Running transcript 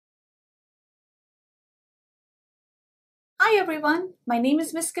Hi everyone, my name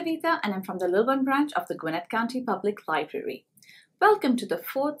is Miss Kavita and I'm from the Lilburn branch of the Gwinnett County Public Library. Welcome to the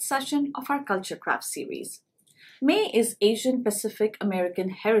fourth session of our Culture Craft series. May is Asian Pacific American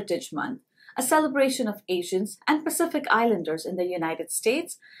Heritage Month, a celebration of Asians and Pacific Islanders in the United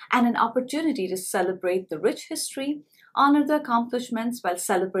States and an opportunity to celebrate the rich history, honor the accomplishments while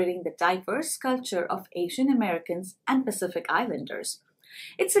celebrating the diverse culture of Asian Americans and Pacific Islanders.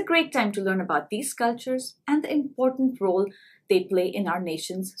 It's a great time to learn about these cultures and the important role they play in our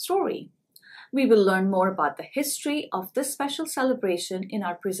nation's story. We will learn more about the history of this special celebration in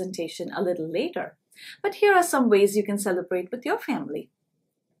our presentation a little later. But here are some ways you can celebrate with your family.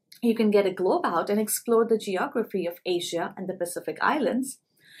 You can get a globe out and explore the geography of Asia and the Pacific Islands.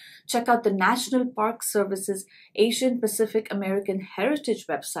 Check out the National Park Service's Asian Pacific American Heritage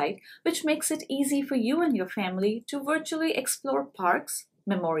website, which makes it easy for you and your family to virtually explore parks,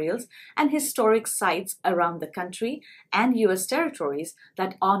 memorials, and historic sites around the country and U.S. territories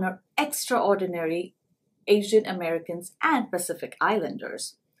that honor extraordinary Asian Americans and Pacific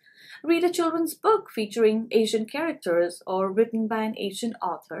Islanders. Read a children's book featuring Asian characters or written by an Asian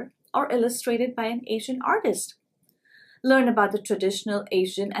author or illustrated by an Asian artist. Learn about the traditional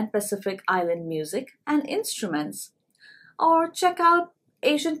Asian and Pacific Island music and instruments. Or check out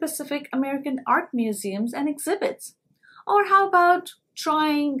Asian Pacific American art museums and exhibits. Or how about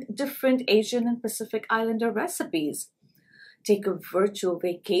trying different Asian and Pacific Islander recipes? Take a virtual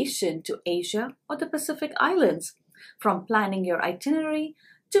vacation to Asia or the Pacific Islands, from planning your itinerary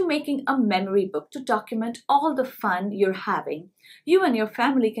to making a memory book to document all the fun you're having. You and your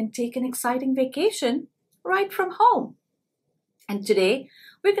family can take an exciting vacation right from home. And today,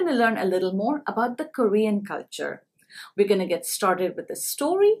 we're going to learn a little more about the Korean culture. We're going to get started with a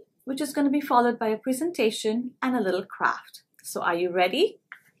story, which is going to be followed by a presentation and a little craft. So are you ready?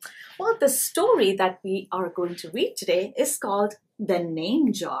 Well, the story that we are going to read today is called The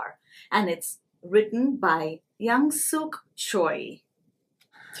Name Jar, and it's written by Young-Suk Choi.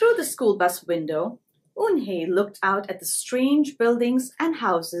 Through the school bus window, Eun-hye looked out at the strange buildings and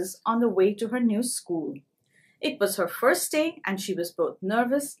houses on the way to her new school. It was her first day, and she was both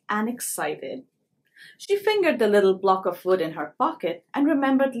nervous and excited. She fingered the little block of wood in her pocket and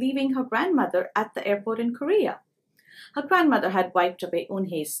remembered leaving her grandmother at the airport in Korea. Her grandmother had wiped away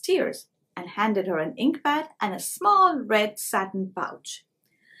Eun-hye's tears and handed her an ink pad and a small red satin pouch.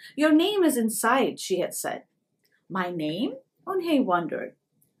 "Your name is inside," she had said. "My name?" Eun-hye wondered.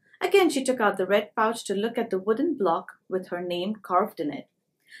 Again, she took out the red pouch to look at the wooden block with her name carved in it.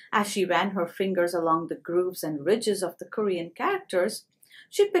 As she ran her fingers along the grooves and ridges of the Korean characters,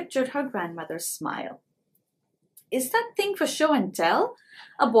 she pictured her grandmother's smile. "Is that thing for show and tell?"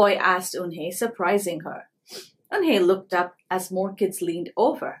 a boy asked Eun-hye, surprising her. Eun-hye looked up as more kids leaned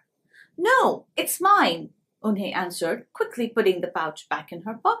over. "No, it's mine," Eun-hye answered, quickly putting the pouch back in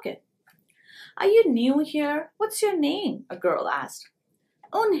her pocket. "Are you new here? What's your name?" a girl asked.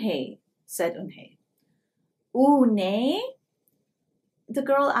 "Eun-hye," said Eun-hye. "Eun-hye?" the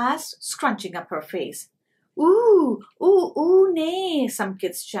girl asked, scrunching up her face. Eun-hye, some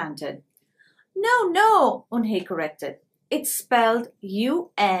kids chanted. No, Eun-hye corrected. It's spelled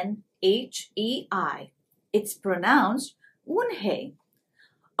U-N-H-E-I. It's pronounced Eun-hye.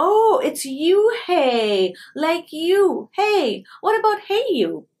 "Oh, it's you-hey, like you. Hey, what about hey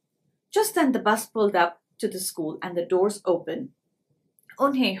you?" Just then the bus pulled up to the school and the doors opened.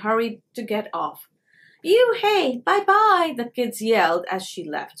 Eun-hye hurried to get off. "You-hey, bye-bye," the kids yelled as she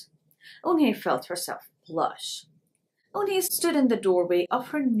left. Eun-hye felt herself blush. Eun-hye stood in the doorway of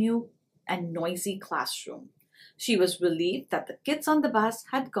her new and noisy classroom. She was relieved that the kids on the bus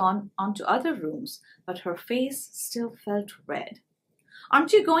had gone on to other rooms, but her face still felt red.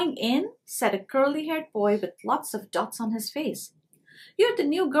 "Aren't you going in?" said a curly-haired boy with lots of dots on his face. "You're the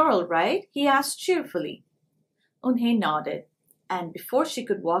new girl, right?" he asked cheerfully. Eun-hye nodded, and before she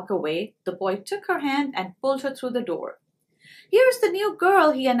could walk away, the boy took her hand and pulled her through the door. "Here's the new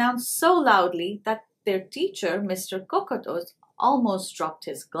girl," he announced so loudly that their teacher, Mr. Kokotos, almost dropped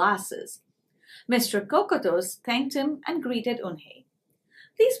his glasses. Mr. Kokotos thanked him and greeted Eun-hye.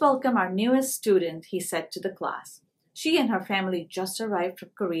 "Please welcome our newest student," he said to the class. "She and her family just arrived from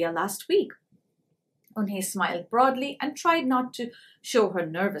Korea last week." Eun-hye smiled broadly and tried not to show her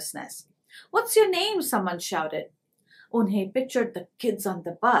nervousness. "What's your name?" someone shouted. Eun-hye pictured the kids on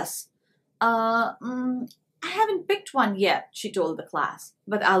the bus. I haven't picked one yet," she told the class,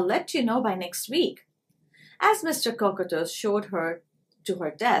 "but I'll let you know by next week." As Mr. Kokotos showed her to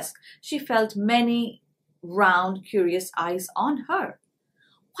her desk, she felt many round, curious eyes on her.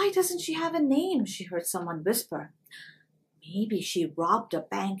 "Why doesn't she have a name?" she heard someone whisper. "Maybe she robbed a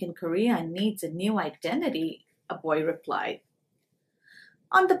bank in Korea and needs a new identity," a boy replied.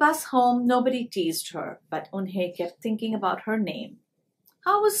 On the bus home, nobody teased her, but Eunhye kept thinking about her name.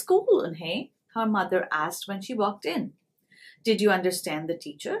 How was school, Eunhye? Her mother asked when she walked in. Did you understand the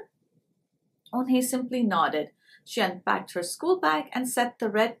teacher? Eunhye simply nodded. She unpacked her school bag and set the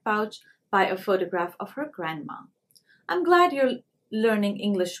red pouch by a photograph of her grandma. I'm glad you're learning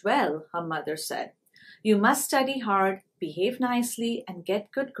English well, her mother said. You must study hard, behave nicely, and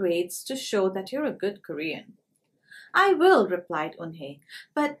get good grades to show that you're a good Korean. I will, replied Eunhye,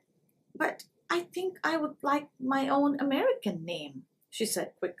 but I think I would like my own American name, she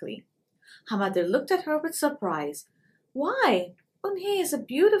said quickly. Her mother looked at her with surprise. Why? Eunhye is a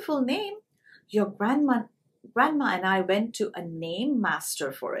beautiful name. Your grandma and I went to a name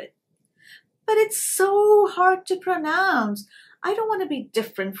master for it. But it's so hard to pronounce. I don't want to be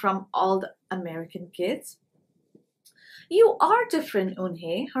different from all the American kids. You are different,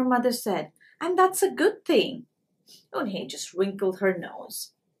 Eunhye, her mother said, and that's a good thing. Eunhye just wrinkled her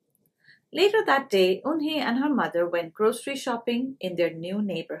nose. Later that day, Eunhye and her mother went grocery shopping in their new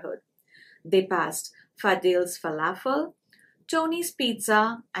neighborhood. They passed Fadil's Falafel, Tony's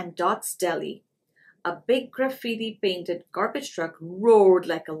Pizza, and Dot's Deli. A big graffiti-painted garbage truck roared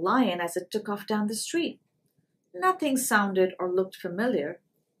like a lion as it took off down the street. Nothing sounded or looked familiar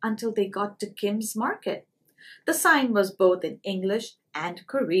until they got to Kim's Market. The sign was both in English and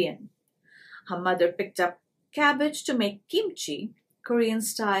Korean. Her mother picked up cabbage to make kimchi,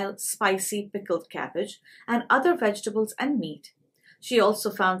 Korean-style spicy pickled cabbage, and other vegetables and meat. She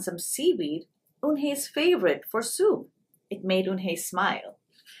also found some seaweed, Eunhye's favorite, for soup. It made Eunhye smile.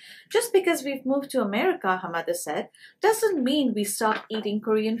 Just because we've moved to America, her mother said, doesn't mean we stop eating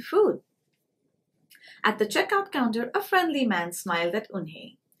Korean food. At the checkout counter, a friendly man smiled at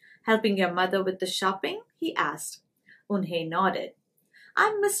Eunhye. Helping your mother with the shopping? He asked. Eunhye nodded.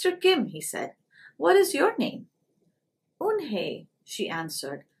 I'm Mr. Kim, he said. What is your name? Eunhye, she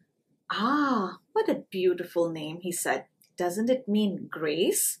answered. Ah, what a beautiful name, he said. Doesn't it mean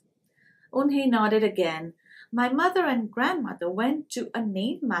grace? Eunhye nodded again. My mother and grandmother went to a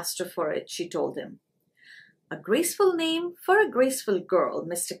name master for it, she told him. A graceful name for a graceful girl,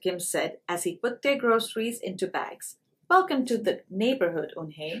 Mr. Kim said as he put their groceries into bags. Welcome to the neighborhood,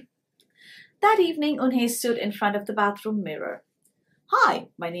 Eunhye. That evening, Eunhye stood in front of the bathroom mirror. Hi,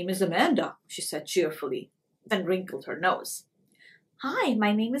 my name is Amanda, she said cheerfully, then wrinkled her nose. Hi,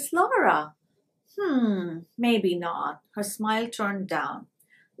 my name is Laura. Maybe not. Her smile turned down.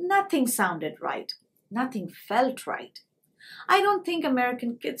 Nothing sounded right. Nothing felt right. I don't think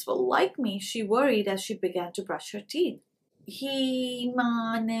American kids will like me, she worried as she began to brush her teeth.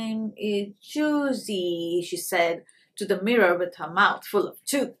 My name is Josie, she said to the mirror with her mouth full of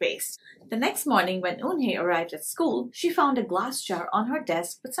toothpaste. The next morning when Eunhye arrived at school, she found a glass jar on her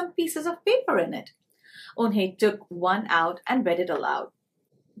desk with some pieces of paper in it. Eunhye took one out and read it aloud.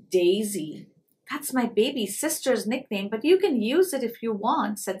 Daisy. That's my baby sister's nickname, but you can use it if you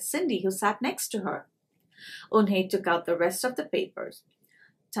want, said Cindy, who sat next to her. Eunhye took out the rest of the papers.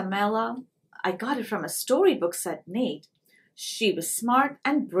 Tamela, I got it from a storybook, said Nate. She was smart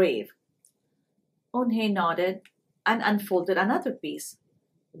and brave. Eunhye nodded and unfolded another piece.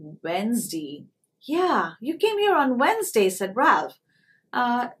 Wednesday. Yeah, you came here on Wednesday, said Ralph.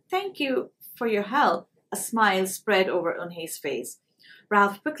 Thank you for your help. A smile spread over Eunhye's face.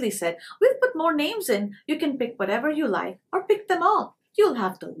 Ralph quickly said, We'll put more names in. You can pick whatever you like or pick them all. You'll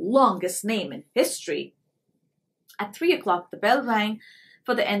have the longest name in history. At 3 o'clock, the bell rang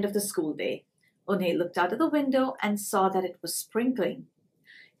for the end of the school day. Eunhye looked out of the window and saw that it was sprinkling.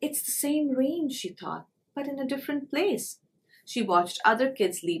 It's the same rain, she thought, but in a different place. She watched other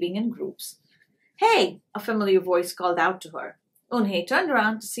kids leaving in groups. Hey, a familiar voice called out to her. Eunhye turned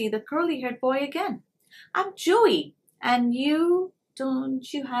around to see the curly-haired boy again. I'm Joey, and you,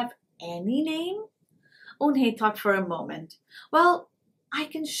 don't you have any name? Eunhye thought for a moment. Well, I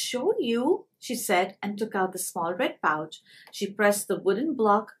can show you, she said, and took out the small red pouch. She pressed the wooden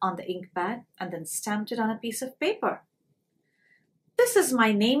block on the ink pad and then stamped it on a piece of paper. This is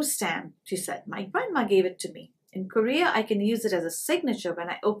my name stamp, she said. My grandma gave it to me. In Korea, I can use it as a signature when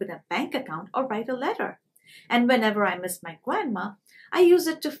I open a bank account or write a letter. And whenever I miss my grandma, I use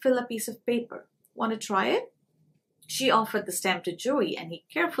it to fill a piece of paper. Want to try it? She offered the stamp to Joey, and he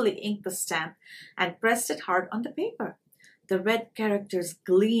carefully inked the stamp and pressed it hard on the paper. The red characters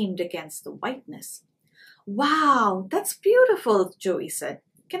gleamed against the whiteness. Wow, that's beautiful, Joey said.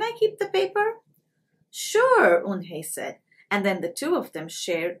 Can I keep the paper? Sure, Eunhye said, and then the two of them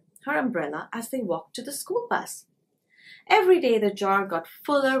shared her umbrella as they walked to the school bus. Every day the jar got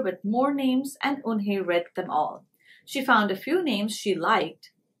fuller with more names, and Eunhye read them all. She found a few names she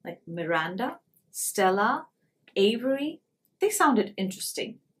liked, like Miranda, Stella, Avery. They sounded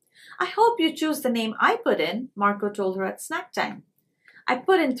interesting. I hope you choose the name I put in, Marco told her at snack time. I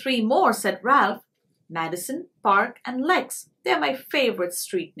put in 3 more, said Ralph. Madison, Park, and Lex. They're my favorite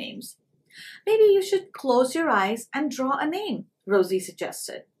street names. Maybe you should close your eyes and draw a name, Rosie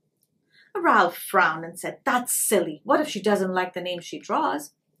suggested. Ralph frowned and said, That's silly. What if she doesn't like the name she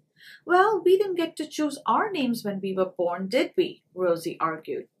draws? Well, we didn't get to choose our names when we were born, did we? Rosie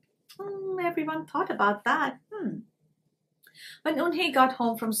argued. Everyone thought about that. When Eunhye got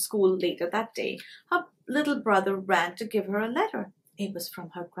home from school later that day, her little brother ran to give her a letter. It was from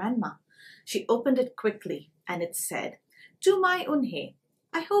her grandma. She opened it quickly, and it said, To my Eunhye,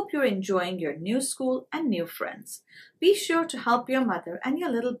 I hope you're enjoying your new school and new friends. Be sure to help your mother and your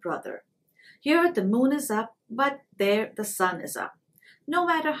little brother. Here the moon is up, but there the sun is up. No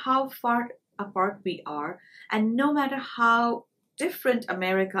matter how far apart we are, and no matter how different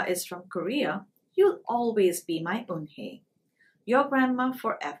America is from Korea, you'll always be my Eunhye. Your grandma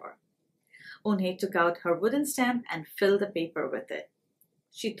forever. Eunhye took out her wooden stamp and filled the paper with it.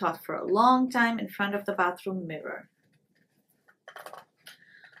 She thought for a long time in front of the bathroom mirror.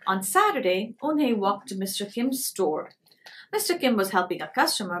 On Saturday, Eunhye walked to Mr. Kim's store. Mr. Kim was helping a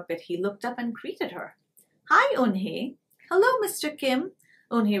customer, but he looked up and greeted her. Hi, Eunhye. Hello, Mr. Kim,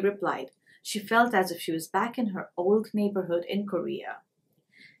 Eunhye replied. She felt as if she was back in her old neighborhood in Korea.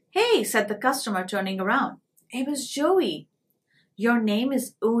 Hey, said the customer, turning around. It was Joey. Your name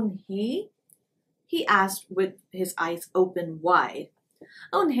is Eunhye? He asked with his eyes open wide.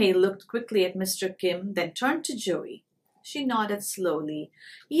 Eunhye looked quickly at Mr. Kim, then turned to Joey. She nodded slowly.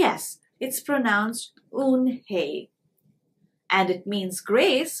 Yes, it's pronounced Eunhye. And it means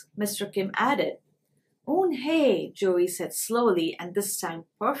grace, Mr. Kim added. Eunhye, Joey said slowly and this time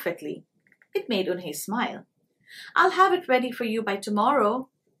perfectly. It made Eunhye smile. I'll have it ready for you by tomorrow,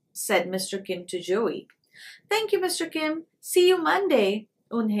 said Mr. Kim to Joey. Thank you, Mr. Kim. See you Monday,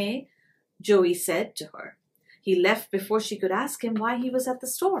 Eunhye, Joey said to her. He left before she could ask him why he was at the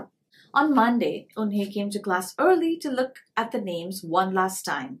store. On Monday, Eunhye came to class early to look at the names one last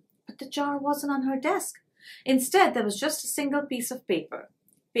time, but the jar wasn't on her desk. Instead, there was just a single piece of paper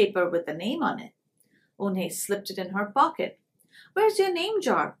with the name on it. Eunhye slipped it in her pocket. Where's your name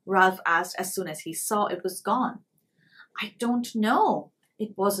jar? Ralph asked as soon as he saw it was gone. I don't know.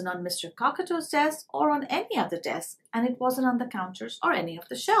 It wasn't on Mr. Kakato's desk or on any other desk, and it wasn't on the counters or any of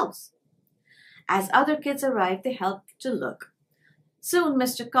the shelves. As other kids arrived, they helped to look. Soon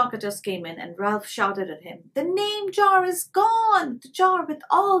Mr. Cockatoos came in and Ralph shouted at him, The name jar is gone! The jar with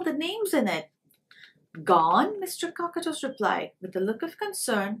all the names in it. Gone? Mr. Cockatoos replied. With a look of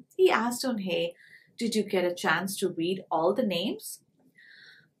concern, he asked Eunhye, Did you get a chance to read all the names?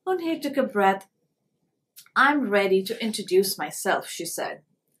 Eunhye took a breath. I'm ready to introduce myself, she said.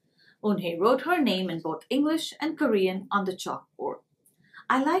 Eunhye wrote her name in both English and Korean on the chalkboard.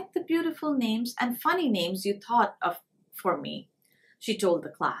 I like the beautiful names and funny names you thought of for me, she told the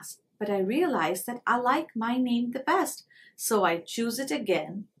class, but I realized that I like my name the best, so I choose it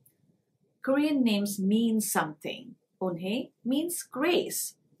again. Korean names mean something. Eunhye means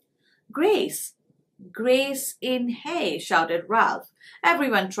grace. Grace. Grace Eunhye, shouted Ralph.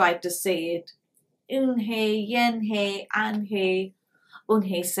 Everyone tried to say it. Eunhye, Yenhye, Anhye.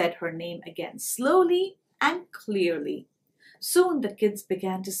 Eunhye said her name again slowly and clearly. Soon the kids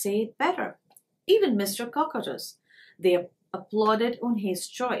began to say it better. Even Mr. Cockatoos. They applauded Eunhye's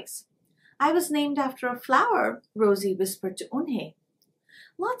choice. I was named after a flower, Rosie whispered to Eunhye.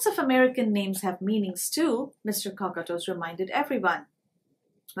 Lots of American names have meanings too, Mr. Cockatoos reminded everyone.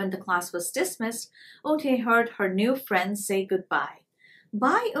 When the class was dismissed, Eunhye heard her new friends say goodbye.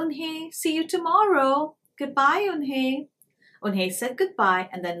 Bye, Eunhye. See you tomorrow. Goodbye, Eunhye. Eunhye said goodbye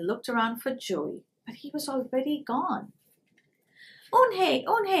and then looked around for Joey, but he was already gone. Eunhye,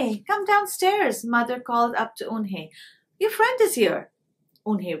 Eunhye, come downstairs, Mother called up to Eunhye. Your friend is here.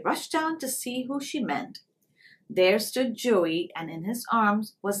 Eunhye rushed down to see who she meant. There stood Joey, and in his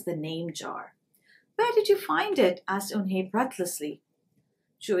arms was the name jar. Where did you find it? Asked Eunhye breathlessly.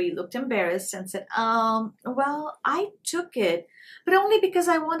 Joey looked embarrassed and said, well, I took it, but only because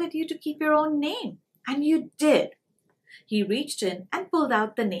I wanted you to keep your own name. And you did. He reached in and pulled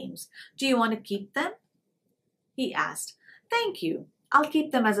out the names. Do you want to keep them? He asked. Thank you. I'll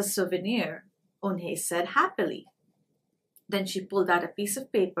keep them as a souvenir, Eunhye said happily. Then she pulled out a piece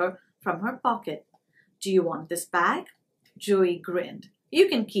of paper from her pocket. Do you want this bag? Joey grinned. You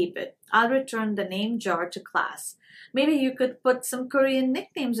can keep it. I'll return the name jar to class. Maybe you could put some Korean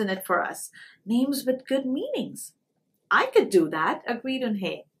nicknames in it for us. Names with good meanings. I could do that, agreed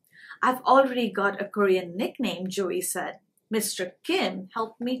Eunhye. I've already got a Korean nickname, Joey said. Mr. Kim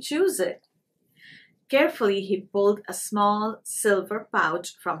helped me choose it. Carefully, he pulled a small silver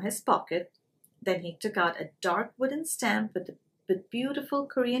pouch from his pocket. Then he took out a dark wooden stamp with beautiful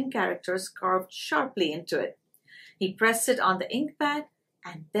Korean characters carved sharply into it. He pressed it on the ink pad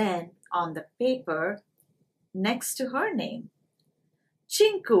and then on the paper next to her name.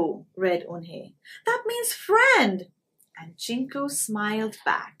 Chinku, read Unhe. That means friend. And Chinku smiled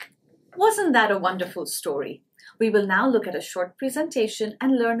back. Wasn't that a wonderful story? We will now look at a short presentation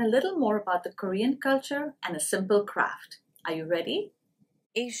and learn a little more about the Korean culture and a simple craft. Are you ready?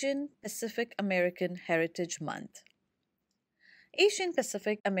 Asian Pacific American Heritage Month. Asian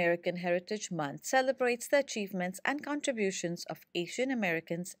Pacific American Heritage Month celebrates the achievements and contributions of Asian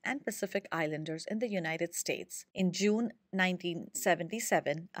Americans and Pacific Islanders in the United States. In June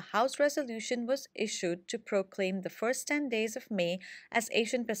 1977, a House resolution was issued to proclaim the first 10 days of May as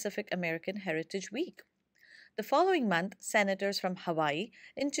Asian Pacific American Heritage Week. The following month, senators from Hawaii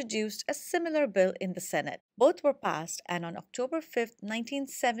introduced a similar bill in the Senate. Both were passed, and on October 5,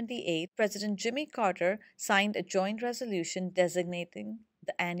 1978, President Jimmy Carter signed a joint resolution designating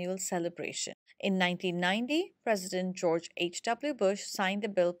the annual celebration. In 1990, President George H.W. Bush signed a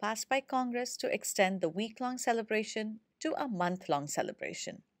bill passed by Congress to extend the week-long celebration to a month-long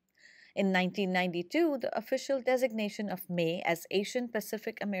celebration. In 1992, the official designation of May as Asian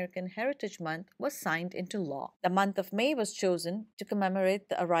Pacific American Heritage Month was signed into law. The month of May was chosen to commemorate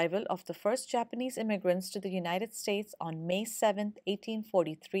the arrival of the first Japanese immigrants to the United States on May 7,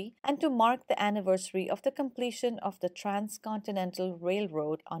 1843, and to mark the anniversary of the completion of the Transcontinental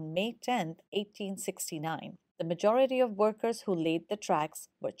Railroad on May 10, 1869. The majority of workers who laid the tracks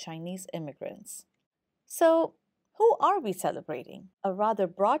were Chinese immigrants. So, who are we celebrating? A rather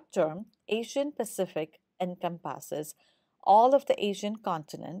broad term, Asian Pacific encompasses all of the Asian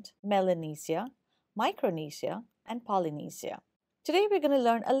continent, Melanesia, Micronesia, and Polynesia. Today we're going to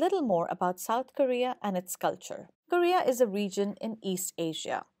learn a little more about South Korea and its culture. Korea is a region in East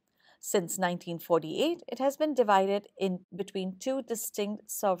Asia. Since 1948, it has been divided in between two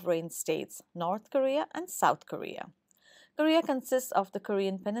distinct sovereign states, North Korea and South Korea. Korea consists of the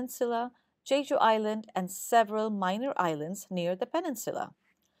Korean Peninsula, Jeju Island, and several minor islands near the peninsula.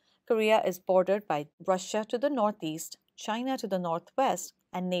 Korea is bordered by Russia to the northeast, China to the northwest,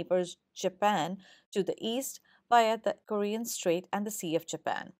 and neighbors Japan to the east via the Korean Strait and the Sea of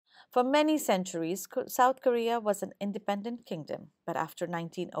Japan. For many centuries, South Korea was an independent kingdom, but after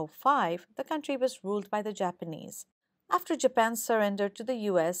 1905, the country was ruled by the Japanese. After Japan's surrender to the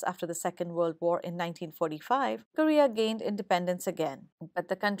US after the Second World War in 1945, Korea gained independence again. But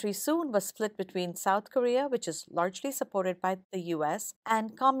the country soon was split between South Korea, which is largely supported by the US,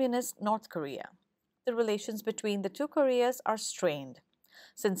 and communist North Korea. The relations between the two Koreas are strained.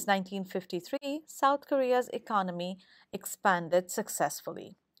 Since 1953, South Korea's economy expanded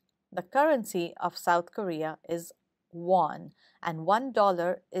successfully. The currency of South Korea is won, and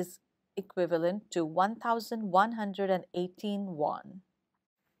 $1 is equivalent to 1,118 won.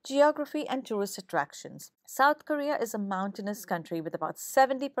 Geography and tourist attractions. South Korea is a mountainous country with about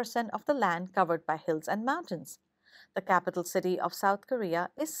 70% of the land covered by hills and mountains. The capital city of South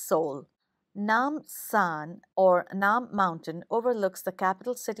Korea is Seoul. Namsan or Nam Mountain overlooks the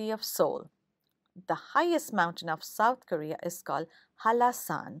capital city of Seoul. The highest mountain of South Korea is called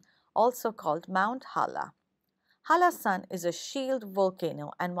Hallasan, also called Mount Halla. Hallasan is a shield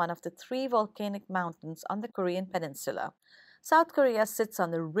volcano and one of the three volcanic mountains on the Korean peninsula. South Korea sits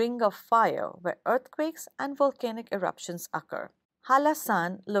on the Ring of Fire, where earthquakes and volcanic eruptions occur.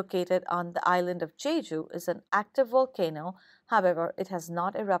 Hallasan, located on the island of Jeju, is an active volcano. However, it has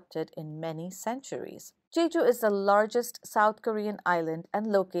not erupted in many centuries. Jeju is the largest South Korean island and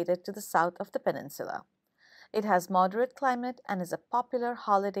located to the south of the peninsula. It has moderate climate and is a popular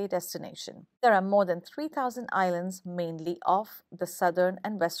holiday destination. There are more than 3,000 islands, mainly off the southern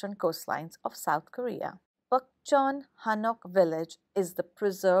and western coastlines of South Korea. Bukchon Hanok Village is the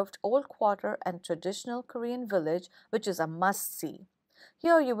preserved old quarter and traditional Korean village, which is a must-see.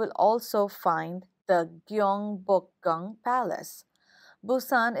 Here you will also find the Gyeongbokgung Palace.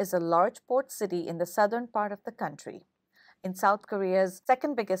 Busan is a large port city in the southern part of the country. In South Korea's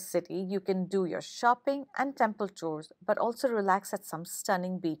second biggest city, you can do your shopping and temple tours, but also relax at some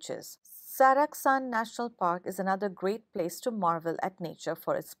stunning beaches. Saraksan National Park is another great place to marvel at nature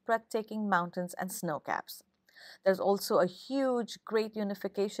for its breathtaking mountains and snowcaps. There's also a huge Great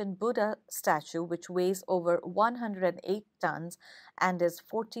Unification Buddha statue which weighs over 108 tons and is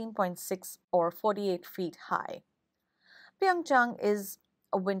 14.6 or 48 feet high. Pyeongchang is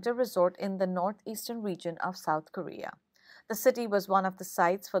a winter resort in the northeastern region of South Korea. The city was one of the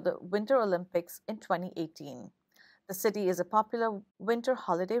sites for the Winter Olympics in 2018. The city is a popular winter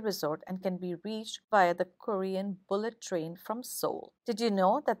holiday resort and can be reached via the Korean bullet train from Seoul. Did you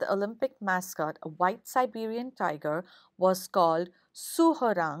know that the Olympic mascot, a white Siberian tiger, was called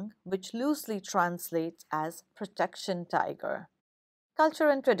Suhorang, which loosely translates as protection tiger? Culture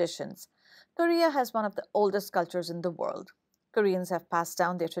and traditions. Korea has one of the oldest cultures in the world. Koreans have passed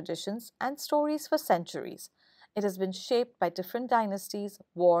down their traditions and stories for centuries. It has been shaped by different dynasties,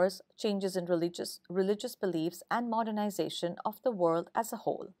 wars, changes in religious beliefs, and modernization of the world as a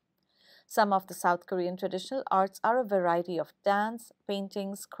whole. Some of the South Korean traditional arts are a variety of dance,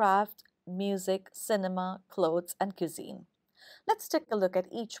 paintings, craft, music, cinema, clothes, and cuisine. Let's take a look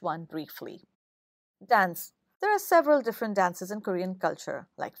at each one briefly. Dance. There are several different dances in Korean culture,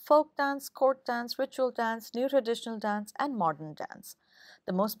 like folk dance, court dance, ritual dance, new traditional dance, and modern dance.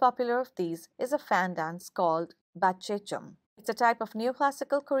 The most popular of these is a fan dance called Bachechum. It's a type of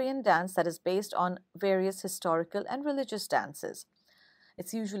neoclassical Korean dance that is based on various historical and religious dances.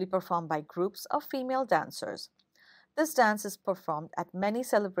 It's usually performed by groups of female dancers. This dance is performed at many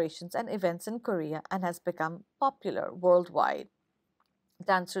celebrations and events in Korea and has become popular worldwide.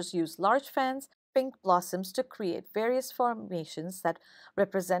 Dancers use large fans, pink blossoms to create various formations that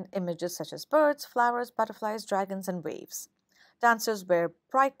represent images such as birds, flowers, butterflies, dragons, and waves. Dancers wear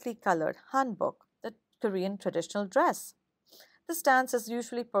brightly colored hanbok, the Korean traditional dress. This dance is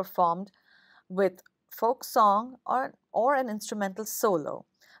usually performed with folk song or an instrumental solo,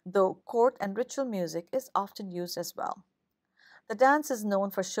 though court and ritual music is often used as well. The dance is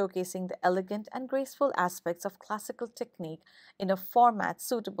known for showcasing the elegant and graceful aspects of classical technique in a format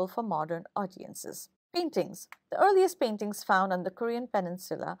suitable for modern audiences. Paintings. The earliest paintings found on the Korean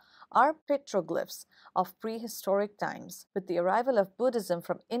peninsula are petroglyphs of prehistoric times. With the arrival of Buddhism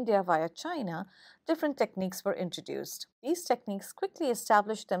from India via China, different techniques were introduced. These techniques quickly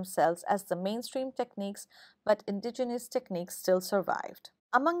established themselves as the mainstream techniques, but indigenous techniques still survived.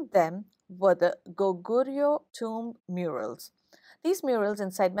 Among them were the Goguryeo tomb murals. These murals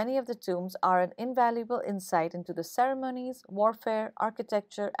inside many of the tombs are an invaluable insight into the ceremonies, warfare,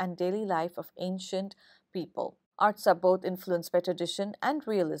 architecture, and daily life of ancient people. Arts are both influenced by tradition and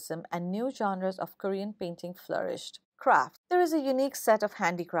realism, and new genres of Korean painting flourished. Craft. There is a unique set of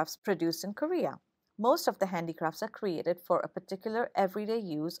handicrafts produced in Korea. Most of the handicrafts are created for a particular everyday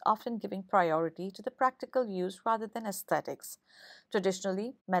use, often giving priority to the practical use rather than aesthetics.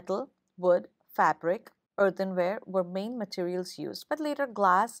 Traditionally, metal, wood, fabric, earthenware were main materials used, but later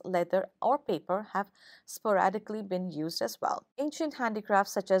glass, leather, or paper have sporadically been used as well. Ancient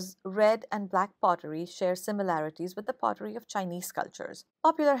handicrafts such as red and black pottery share similarities with the pottery of Chinese cultures.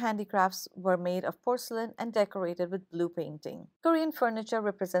 Popular handicrafts were made of porcelain and decorated with blue painting. Korean furniture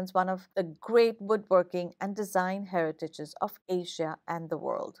represents one of the great woodworking and design heritages of Asia and the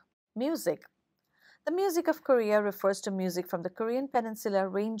world. Music. The music of Korea refers to music from the Korean peninsula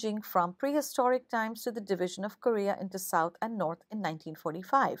ranging from prehistoric times to the division of Korea into South and North in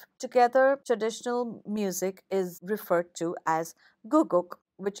 1945. Together, traditional music is referred to as guguk,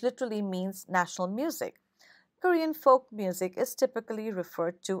 which literally means national music. Korean folk music is typically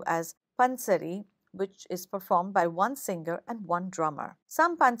referred to as pansari, which is performed by one singer and one drummer.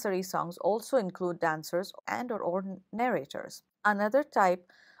 Some pansari songs also include dancers and/or narrators. Another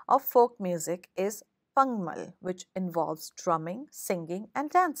type of folk music is pangmal, which involves drumming, singing, and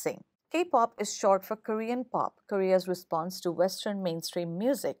dancing. K-pop is short for Korean pop, Korea's response to Western mainstream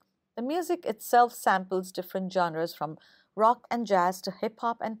music. The music itself samples different genres from rock and jazz to hip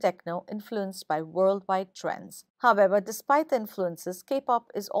hop and techno, influenced by worldwide trends. However, despite the influences,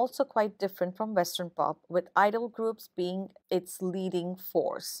 K-pop is also quite different from Western pop, with idol groups being its leading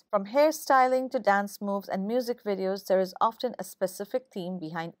force. From hairstyling to dance moves and music videos, there is often a specific theme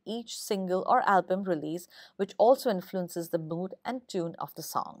behind each single or album release, which also influences the mood and tune of the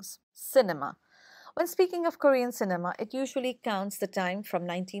songs. Cinema. When speaking of Korean cinema, it usually counts the time from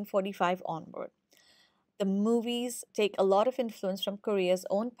 1945 onward. The movies take a lot of influence from Korea's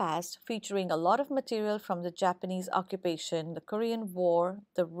own past, featuring a lot of material from the Japanese occupation, the Korean War,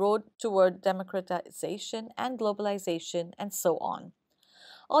 the road toward democratization and globalization, and so on.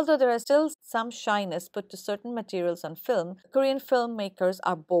 Although there is still some shyness put to certain materials on film, Korean filmmakers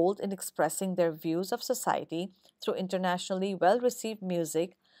are bold in expressing their views of society through internationally well received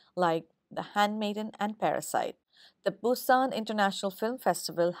music like The Handmaiden and Parasite. The Busan International Film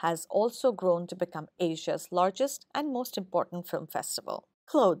Festival has also grown to become Asia's largest and most important film festival.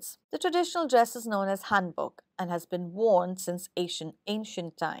 Clothes. The traditional dress is known as hanbok and has been worn since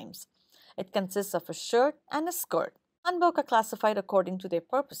ancient times. It consists of a shirt and a skirt. Hanbok are classified according to their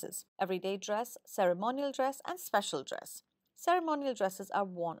purposes: everyday dress, ceremonial dress, and special dress. Ceremonial dresses are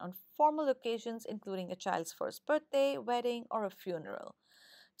worn on formal occasions, including a child's first birthday, wedding, or a funeral.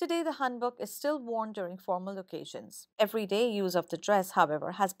 Today, the hanbok is still worn during formal occasions. Everyday use of the dress,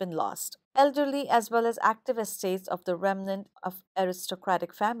 however, has been lost. Elderly as well as active estates of the remnant of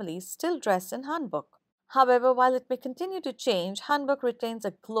aristocratic families still dress in hanbok. However, while it may continue to change, hanbok retains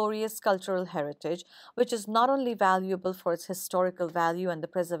a glorious cultural heritage, which is not only valuable for its historical value and the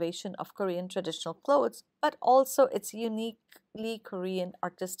preservation of Korean traditional clothes, but also its uniquely Korean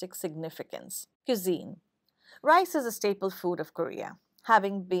artistic significance. Cuisine. Rice is a staple food of Korea.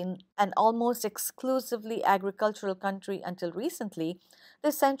 Having been an almost exclusively agricultural country until recently, the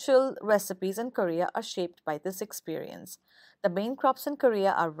essential recipes in Korea are shaped by this experience. The main crops in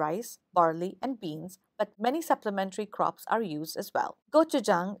Korea are rice, barley, and beans, but many supplementary crops are used as well.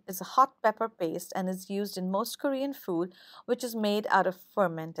 Gochujang is a hot pepper paste and is used in most Korean food, which is made out of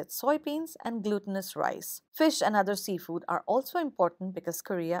fermented soybeans and glutinous rice. Fish and other seafood are also important because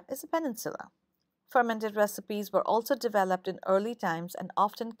Korea is a peninsula. Fermented recipes were also developed in early times and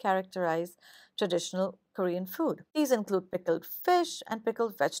often characterize traditional Korean food. These include pickled fish and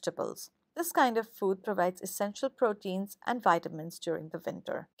pickled vegetables. This kind of food provides essential proteins and vitamins during the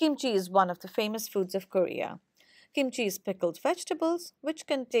winter. Kimchi is one of the famous foods of Korea. Kimchi is pickled vegetables which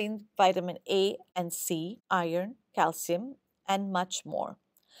contain vitamin A and C, iron, calcium, and much more.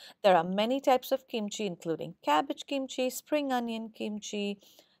 There are many types of kimchi, including cabbage kimchi, spring onion kimchi,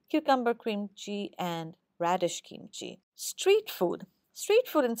 cucumber kimchi, and radish kimchi. Street food. Street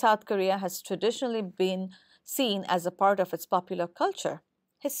food in South Korea has traditionally been seen as a part of its popular culture.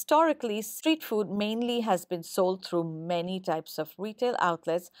 Historically, street food mainly has been sold through many types of retail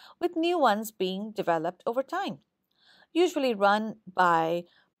outlets, with new ones being developed over time. Usually run by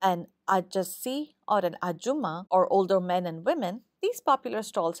an ajasi or an ajuma or older men and women, these popular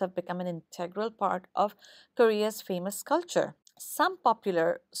stalls have become an integral part of Korea's famous culture. Some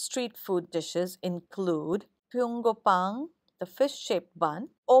popular street food dishes include pyonggopang, the fish-shaped bun,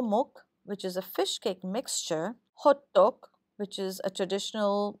 omuk, which is a fish cake mixture, hotdog, which is a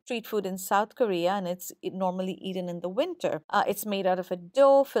traditional street food in South Korea and it's normally eaten in the winter. It's made out of a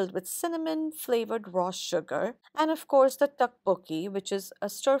dough filled with cinnamon flavored raw sugar, and of course the tteokbokki, which is a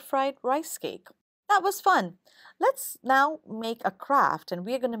stir-fried rice cake. That was fun. Let's now make a craft and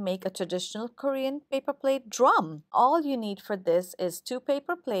we're going to make a traditional Korean paper plate drum. All you need for this is 2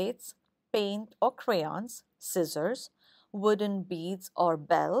 paper plates, paint or crayons, scissors, wooden beads or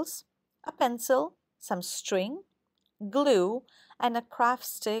bells, a pencil, some string, glue, and a craft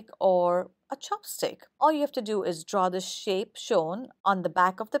stick or a chopstick. All you have to do is draw the shape shown on the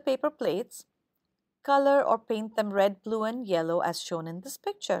back of the paper plates, color or paint them red, blue, and yellow as shown in this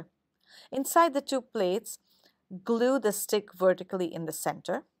picture. Inside the 2 plates, glue the stick vertically in the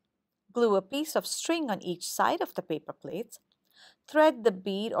center, glue a piece of string on each side of the paper plates, thread the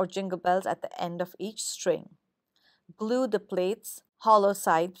bead or jingle bells at the end of each string. Glue the plates hollow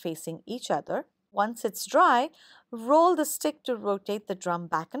side facing each other. Once it's dry, roll the stick to rotate the drum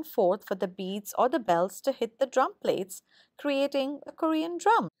back and forth for the beads or the bells to hit the drum plates, creating a Korean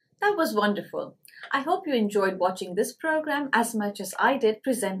drum. That was wonderful. I hope you enjoyed watching this program as much as I did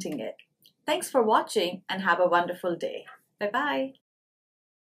presenting it. Thanks for watching and have a wonderful day. Bye-bye.